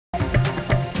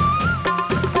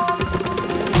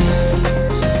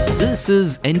This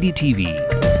is NDTV.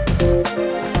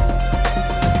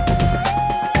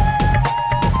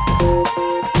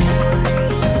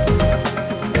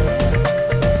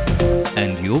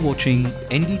 And you're watching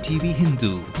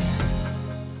Ndtv-Hindu.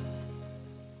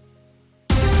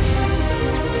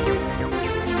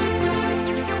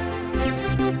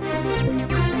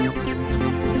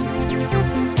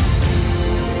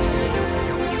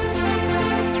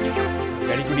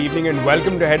 Very good evening and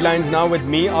welcome to Headlines Now with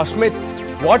me, Ashmit.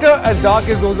 Water as dark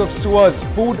as those of sewers,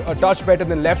 food a touch better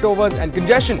than leftovers, and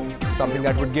congestion, something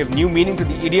that would give new meaning to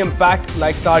the idiom packed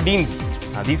like sardines.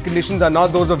 Now, these conditions are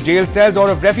not those of jail cells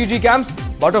or of refugee camps,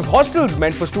 but of hostels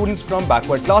meant for students from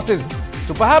backward classes.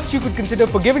 So perhaps you could consider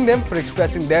forgiving them for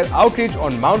expressing their outrage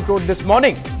on Mount Road this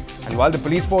morning. And while the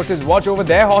police forces watch over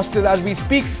their hostel as we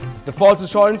speak, the false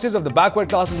assurances of the backward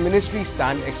classes ministry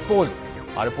stand exposed.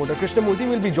 Our reporter Krishnamurthy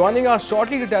will be joining us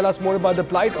shortly to tell us more about the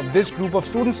plight of this group of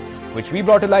students, which we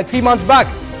brought to light 3 months back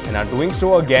and are doing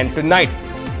so again tonight.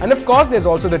 And of course, there's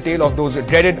also the tale of those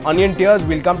dreaded onion tears.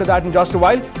 We'll come to that in just a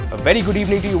while. A very good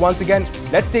evening to you once again.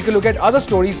 Let's take a look at other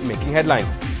stories making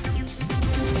headlines.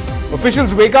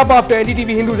 Officials wake up after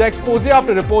Ndtv-Hindu's expose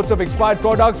after reports of expired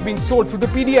products being sold through the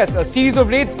PDS, a series of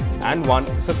raids and one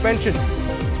suspension.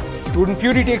 Student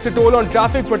fury takes a toll on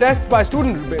traffic. Protest by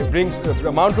students brings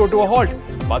Mount Road to a halt,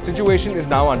 but situation is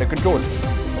now under control.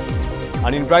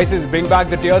 Onion prices bring back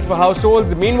the tears for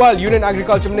households. Meanwhile, Union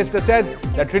Agriculture Minister says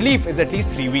that relief is at least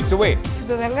 3 weeks away.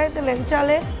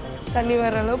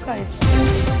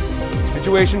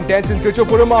 Situation tense in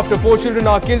Trichopuram after 4 children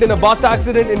are killed in a bus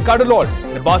accident in Cuddalore.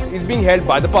 The bus is being held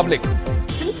by the public.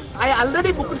 Since I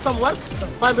already booked some works for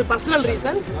my personal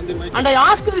reasons, and I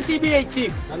asked the CBI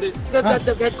chief,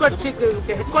 the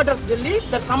headquarters Delhi,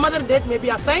 that some other date may be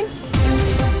assigned.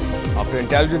 After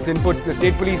intelligence inputs, the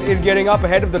state police is gearing up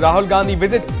ahead of the Rahul Gandhi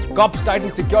visit. Cops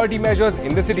tighten security measures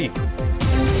in the city.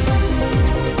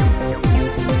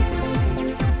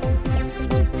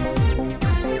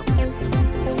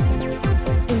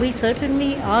 We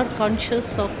certainly are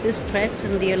conscious of this threat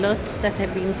and the alerts that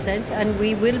have been sent, and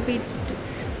we will be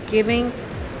giving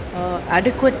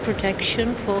adequate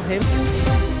protection for him.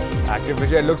 Active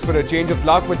Vijay looks for a change of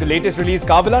luck with the latest release,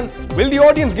 Kavalan. Will the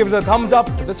audience give us a thumbs up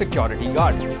to the security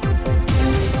guard?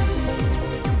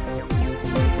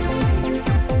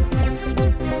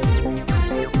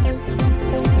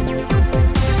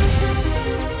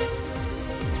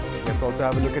 Let's also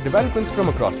have a look at developments from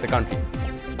across the country.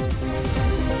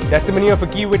 Testimony of a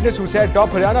key witness who said top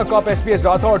Haryana cop SPS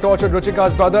Rathore tortured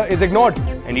Ruchika's brother is ignored.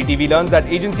 NDTV learns that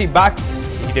agency backs,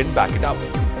 he didn't back it up.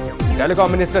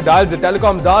 Telecom Minister dials the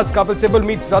telecom czars. Kapil Sibal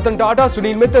meets Ratan Tata,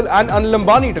 Sunil Mittal and Anil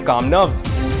Ambani to calm nerves.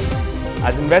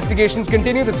 As investigations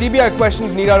continue, the CBI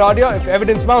questions Neera Radia. If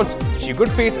evidence mounts, she could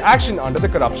face action under the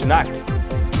Corruption Act.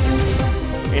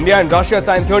 India and Russia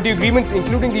signed 30 agreements,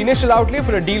 including the initial outlay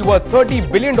for a deal worth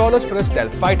 $30 billion for a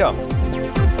stealth fighter.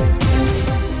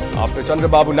 After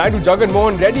Chandrababu Naidu, Jagan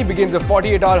Mohan Reddy begins a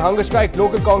 48-hour hunger strike.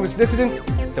 Local Congress dissidents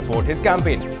support his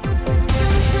campaign.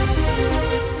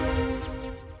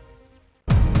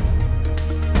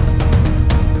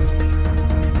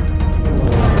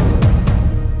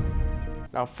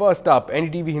 Now, first up,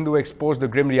 Ndtv-Hindu exposed the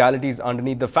grim realities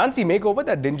underneath the fancy makeover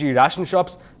that dingy ration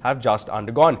shops have just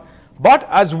undergone. But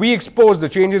as we exposed, the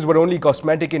changes were only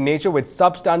cosmetic in nature, with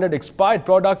substandard expired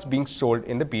products being sold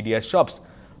in the PDS shops.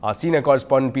 Our senior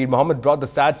correspondent Peer Mohammed brought the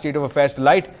sad state of affairs to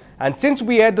light, and since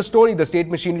we aired the story, the state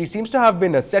machinery seems to have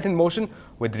been set in motion,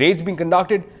 with raids being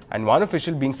conducted and one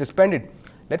official being suspended.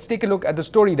 Let's take a look at the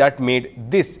story that made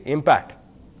this impact.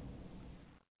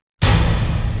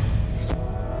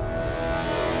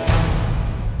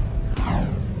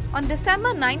 On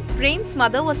December 9, Prem's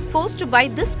mother was forced to buy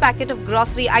this packet of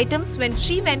grocery items when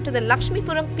she went to the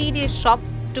Lakshmipuram PDS shop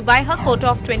to buy her quota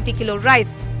of 20 kilo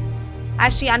rice.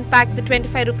 As she unpacked the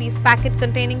 25 rupees packet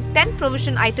containing 10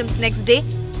 provision items next day,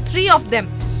 3 of them,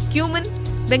 cumin,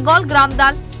 Bengal gram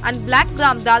dal and black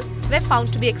gram dal, were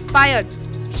found to be expired.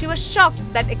 She was shocked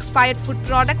that expired food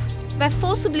products were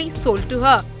forcibly sold to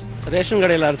her. Ration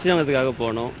கடையில் அரிசி வாங்குறதுக்காக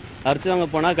போனோம். அரிசி வாங்க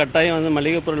போனால் கட்டாயம் வந்து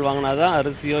மளிகை பொருள் வாங்கினா தான்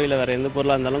அரிசியோ இல்லை வேறு எந்த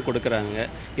பொருளாக இருந்தாலும் கொடுக்குறாங்க.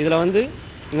 இதில் வந்து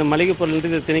இந்த மளிகை பொருள்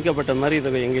இது திணிக்கப்பட்ட மாதிரி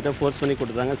இதை எங்கிட்ட ஃபோர்ஸ் பண்ணி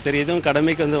கொடுத்தாங்க. சரி, இதுவும்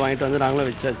கடமைக்கு வந்து வாங்கிட்டு வந்து நாங்களும்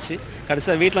வச்சாச்சு.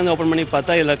 கடைசியாக வீட்டில் வந்து ஓப்பன் பண்ணி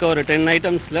பார்த்தா இதில் ஒரு 10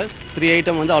 ஐட்டம்ஸில் 3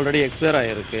 ஐட்டம் வந்து ஆல்ரெடி எக்ஸ்பயர்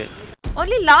ஆகிருக்கு.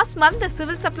 Only last month, the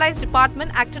Civil Supplies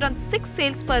Department acted on 6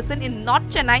 salespersons in North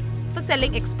Chennai for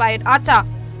selling expired atta.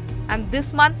 And this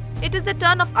month, it is the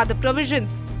turn of other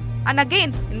provisions. And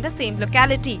again, in the same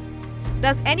locality.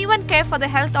 Does anyone care for the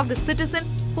health of the citizen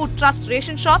who trusts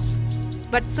ration shops?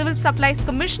 But Civil Supplies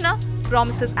Commissioner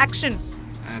promises action.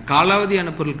 காலாவதியான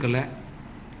பொருட்களை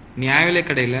நியாய விலைக்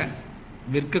கடையில்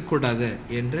விற்கக்கூடாது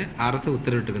என்று அரசு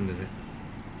உத்தரவிட்டிருந்தது.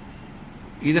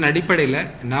 இதன் அடிப்படையில்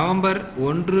நவம்பர்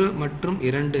 1 மற்றும்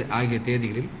 2 ஆகிய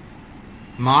தேதிகளில்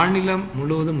மாநிலம்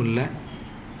முழுவதும் உள்ள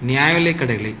நியாய விலைக்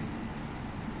கடைகளை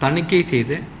தணிக்கை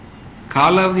செய்து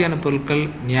காலாவதியான பொருட்கள்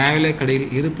நியாய விலைக் கடையில்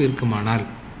இருப்பு இருக்குமானால்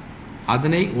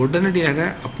அதனை உடனடியாக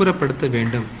அப்புறப்படுத்த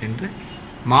வேண்டும் என்று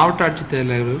மாவட்ட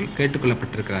ஆட்சித்தலைவர்கள்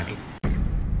கேட்டுக்கொள்ளப்பட்டிருக்கிறார்கள்.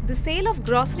 The sale of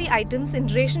grocery items in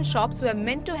ration shops were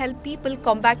meant to help people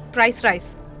combat price rise.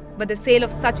 But the sale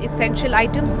of such essential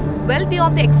items well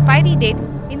beyond the expiry date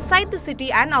inside the city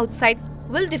and outside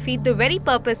will defeat the very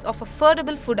purpose of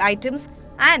affordable food items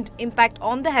and impact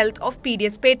on the health of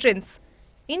PDS patrons.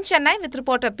 In Chennai with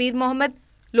reporter Peer Mohammed,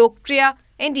 Lokpriya,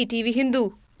 Ndtv-Hindu.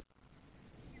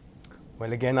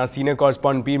 Well, again, our senior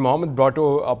correspondent Peer Mohammed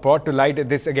brought to light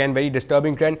this again very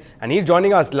disturbing trend, and he's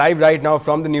joining us live right now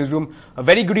from the newsroom. A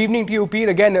very good evening to you, Peer.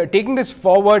 Again, taking this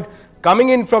forward, coming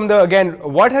in from the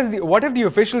what have the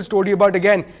officials told you about?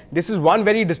 Again, this is one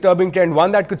very disturbing trend,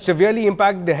 one that could severely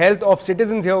impact the health of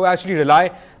citizens here who actually rely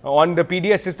on the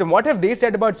PDS system. What have they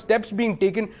said about steps being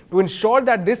taken to ensure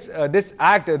that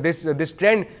this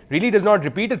trend really does not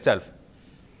repeat itself?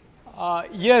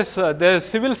 Yes, the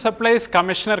Civil Supplies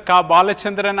Commissioner Ka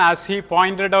Balachandran, as he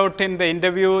pointed out in the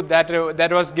interview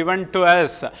that was given to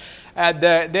us,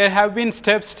 there have been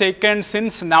steps taken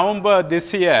since November this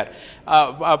year.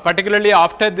 Particularly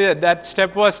after that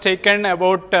step was taken,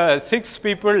 about 6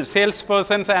 people,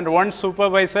 salespersons and 1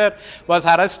 supervisor was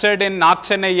arrested in North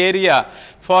Chennai area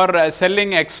for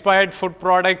selling expired food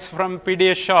products from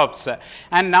PDS shops.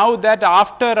 And now that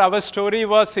after our story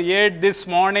was aired this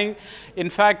morning, in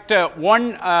fact, one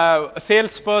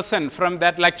salesperson from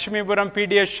that Lakshmipuram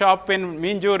PDS shop in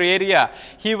Minjur area,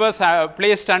 he was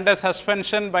placed under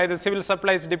suspension by the Civil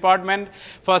Supplies Department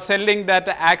for selling that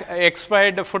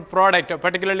expired food product,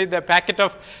 particularly the packet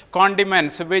of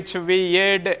condiments which we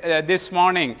aired this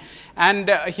morning. And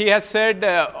he has said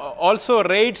also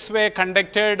raids were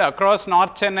conducted across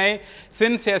North Chennai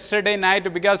since yesterday night,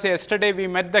 because yesterday we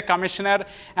met the commissioner,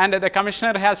 and the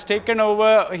commissioner has taken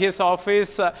over his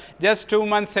office just 2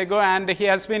 months ago, and he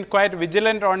has been quite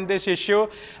vigilant on this issue.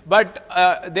 But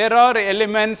there are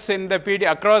elements in the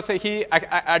he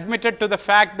admitted to the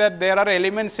fact that there are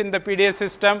elements in the PDS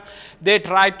system. They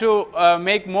try to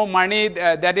make more money.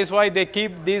 That is why they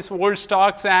keep these old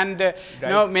stocks and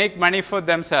make money for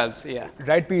themselves. Yeah.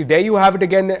 Right, P. There you have it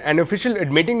again, an official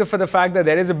admitting for the fact that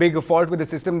there is a big fault with the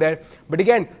system there. But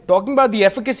again, talking about the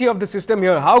efficacy of the system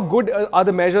here, how good are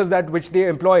the measures which they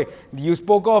employ? You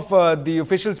spoke of the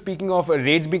officials speaking of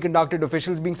raids being conducted,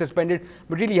 officials being suspended.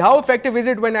 But really, how effective is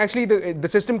it when actually the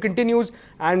system continues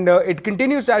and it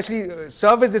continues to actually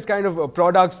service this kind of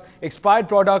products, expired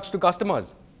products to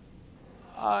customers?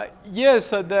 Yes,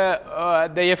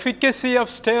 the efficacy of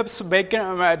steps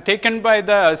taken by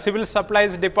the Civil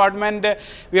Supplies Department,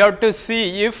 we have to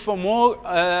see if more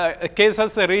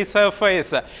cases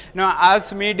resurface. Now,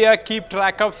 as media keep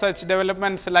track of such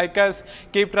developments, like us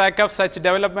keep track of such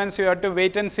developments, we have to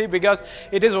wait and see, because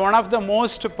it is one of the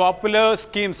most popular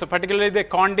schemes, particularly the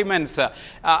condiments.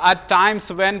 At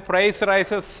times when price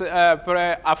rises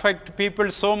affect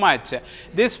people so much,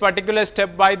 this particular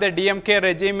step by the DMK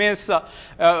regime is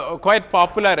quite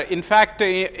popular. In fact,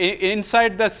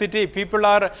 inside the city, people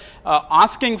are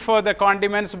asking for the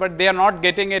condiments, but they are not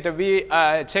getting it. We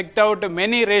checked out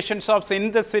many ration shops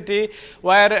in the city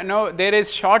where there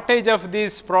is shortage of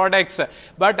these products,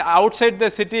 but outside the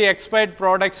city, expired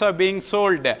products are being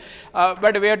sold.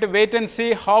 But we have to wait and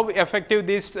see how effective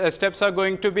these steps are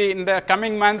going to be in the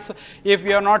coming months. If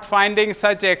we are not finding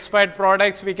such expired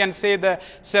products, we can say the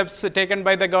steps taken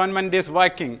by the government is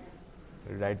working.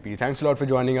 Right, P. Thanks a lot for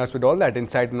joining us with all that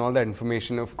insight and all that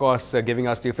information, of course, giving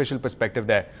us the official perspective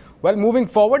there. Well, moving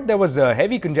forward, there was a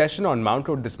heavy congestion on Mount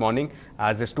Road this morning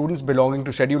as the students belonging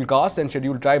to scheduled caste and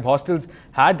scheduled tribe hostels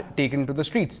had taken to the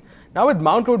streets. Now, with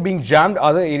Mount Road being jammed,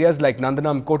 other areas like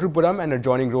Nandanam, Kotrpuram and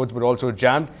adjoining roads were also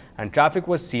jammed, and traffic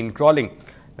was seen crawling.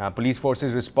 Now, police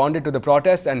forces responded to the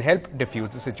protests and helped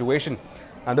defuse the situation.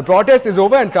 Now, the protest is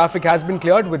over and traffic has been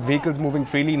cleared, with vehicles moving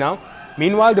freely now.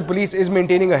 Meanwhile, the police is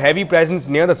maintaining a heavy presence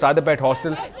near the Sadapet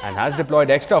hostel and has deployed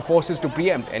extra forces to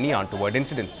preempt any untoward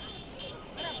incidents.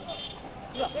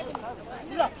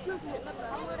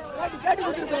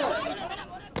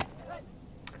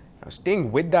 Now,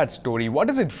 staying with that story, what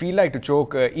does it feel like to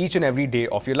choke each and every day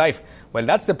of your life? Well,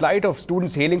 that's the plight of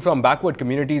students hailing from backward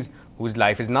communities whose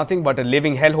life is nothing but a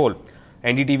living hellhole.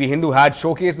 Ndtv-Hindu had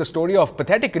showcased the story of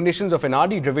pathetic conditions of an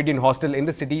RD Dravidian hostel in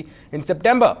the city in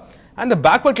September. And the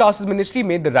backward classes ministry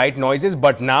made the right noises,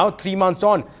 but now, 3 months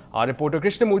on, our reporter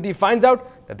Krishnamurthy finds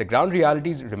out that the ground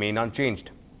realities remain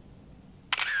unchanged.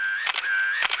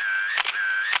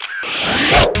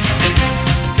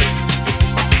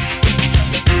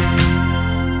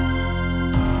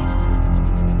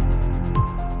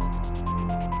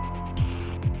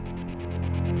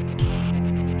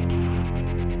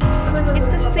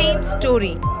 same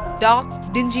story. Dark,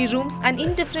 dingy rooms and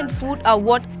indifferent food are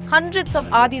what hundreds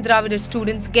of Adi Dravida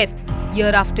students get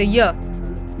year after year.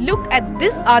 Look at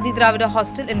this Adi Dravida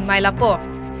hostel in Mylapore.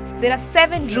 There are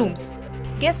 7 rooms.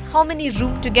 Guess how many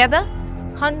rooms together?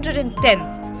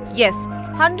 110. Yes,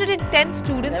 110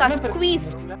 students are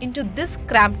squeezed into this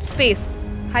cramped space.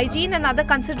 Hygiene and other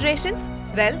considerations?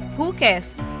 Well, who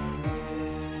cares?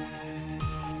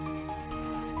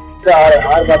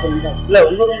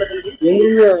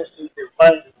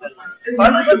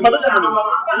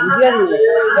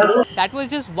 That was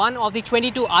just one of the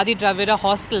 22 Adi Dravida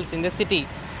hostels in the city.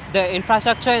 The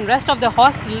infrastructure in rest of the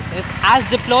hostels is as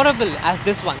deplorable as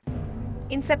this one.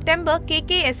 In September,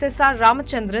 KKSSR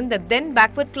Ramachandran, the then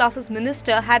backward classes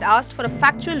minister, had asked for a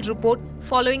factual report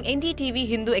following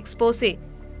Ndtv-Hindu expose.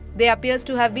 There appears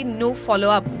to have been no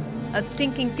follow-up. A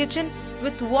stinking kitchen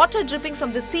with water dripping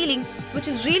from the ceiling, which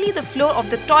is really the floor of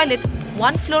the toilet,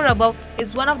 one floor above,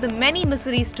 is one of the many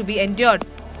miseries to be endured.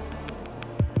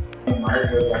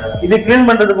 இது clean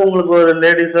பண்றதுக்கு உங்களுக்கு ஒரு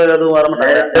ladies அதுவும் வர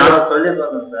மாட்டாங்க. நான் சொல்லி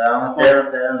சொன்னேன் சார். அவன் தேவை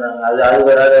அது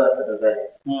வராது சார்.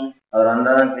 அவர்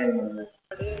வந்தாதான் க்ளீன் பண்ணுவாங்க.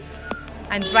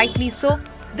 And rightly so,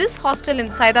 this hostel in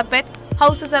Saidapet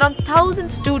houses around 1,000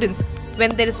 students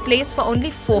when there is place for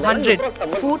only 400.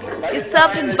 Food is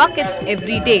served in buckets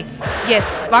every day. Yes,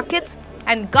 buckets,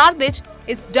 and garbage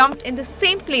is dumped in the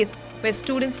same place where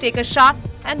students take a shower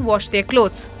and wash their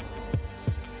clothes.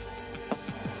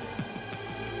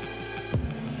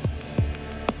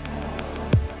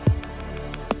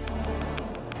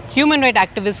 Human rights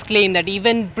activists claim that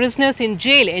even prisoners in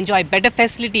jail enjoy better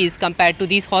facilities compared to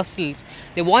these hostels.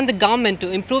 They want the government to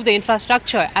improve the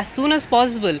infrastructure as soon as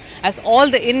possible, as all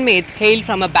the inmates hail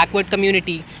from a backward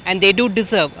community and they do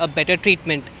deserve a better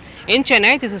treatment. In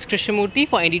Chennai, this is Krishnamurthy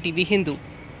for Ndtv-Hindu.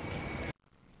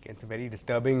 It's a very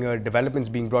disturbing developments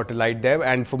being brought to light there,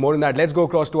 and for more on that, let's go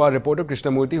across to our reporter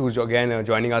Krishnamurthy, who's again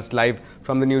joining us live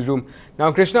from the newsroom. Now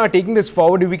Krishna, taking this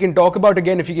forward, we can talk about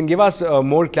again, if you can give us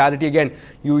more clarity again,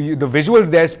 the visuals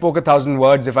there spoke 1,000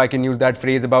 words, if I can use that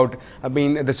phrase, about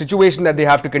the situation that they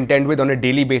have to contend with on a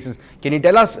daily basis. Can you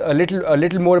tell us a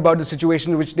little more about the situation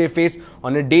which they face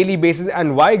on a daily basis, and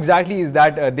why exactly is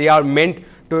that they are meant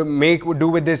to do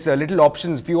with this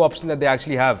few options that they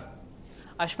actually have?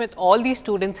 Ashmit, all these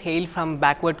students hail from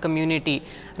backward community.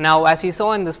 Now, as you saw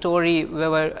in the story, we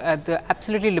were at the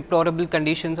absolutely deplorable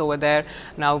conditions over there.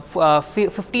 Now,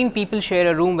 15 people share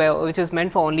a room which is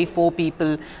meant for only 4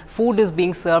 people. Food is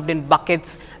being served in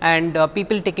buckets, and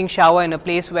people taking shower in a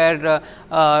place where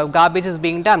garbage is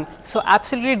being dumped. So,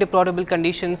 absolutely deplorable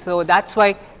conditions. So, that's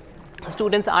why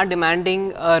students are demanding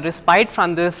respite from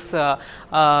this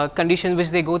condition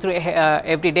which they go through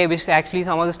every day, which actually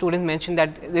some of the students mentioned that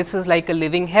this is like a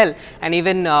living hell, and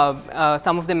even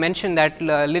some of them mentioned that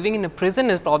living in a prison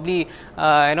is probably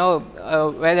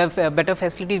where the better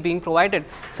facilities being provided.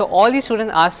 So all these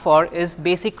students ask for is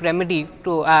basic remedy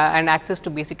to and access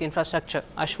to basic infrastructure.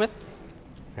 Ashmit?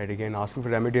 Right, again asking for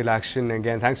remedial action.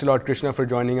 Again, thanks a lot Krishna for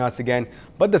joining us again.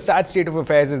 But the sad state of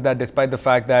affairs is that despite the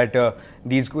fact that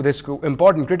this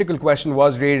important critical question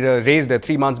was raised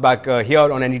 3 months back here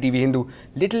on Ndtv-Hindu,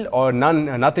 little or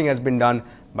nothing has been done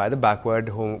by the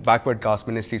backward caste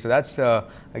ministry. So that's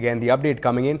again the update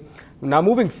coming in. Now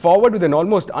moving forward, with an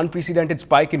almost unprecedented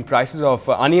spike in prices of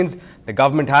onions, the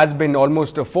government has been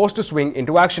almost forced to swing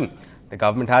into action. The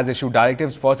government has issued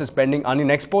directives for suspending onion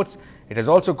exports. It has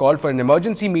also called for an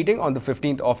emergency meeting on the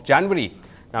 15th of January.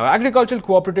 Now, Agricultural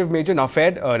Cooperative Major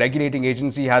NAFED, a regulating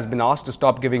agency, has been asked to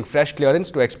stop giving fresh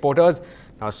clearance to exporters.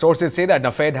 Now, sources say that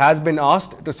NAFED has been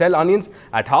asked to sell onions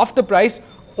at half the price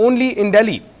only in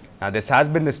Delhi. Now, this has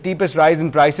been the steepest rise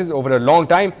in prices over a long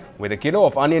time, with a kilo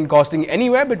of onion costing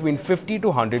anywhere between 50 to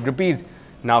 100 rupees.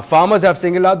 Now, farmers have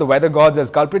singled out the weather gods as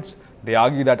culprits. They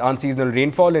argue that unseasonal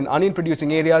rainfall in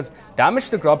onion-producing areas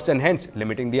damaged the crops and hence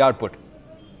limiting the output.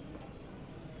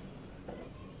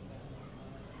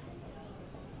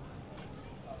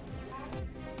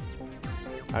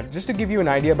 Just to give you an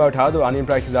idea about how the onion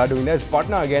prices are doing, there's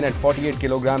Patna again at 48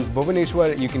 kilograms. Bhubaneswar,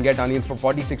 you can get onions for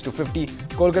 46 to 50.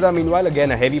 Kolkata, meanwhile,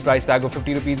 again a heavy price tag of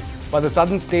 50 rupees. But the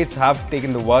southern states have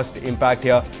taken the worst impact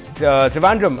here.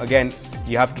 Trivandrum, again,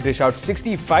 you have to dish out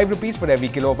 65 rupees for every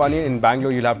kilo of onion. In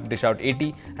Bangalore, you'll have to dish out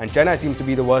 80. And Chennai seems to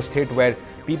be the worst hit, where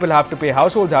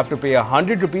households have to pay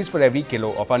 100 rupees for every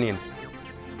kilo of onions.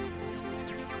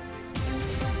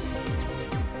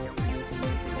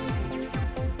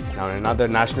 Now, in another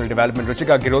national development,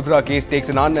 Ruchika Girodhra case takes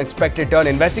an unexpected turn.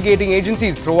 Investigating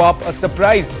agencies throw up a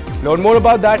surprise. Learn more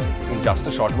about that in just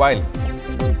a short while.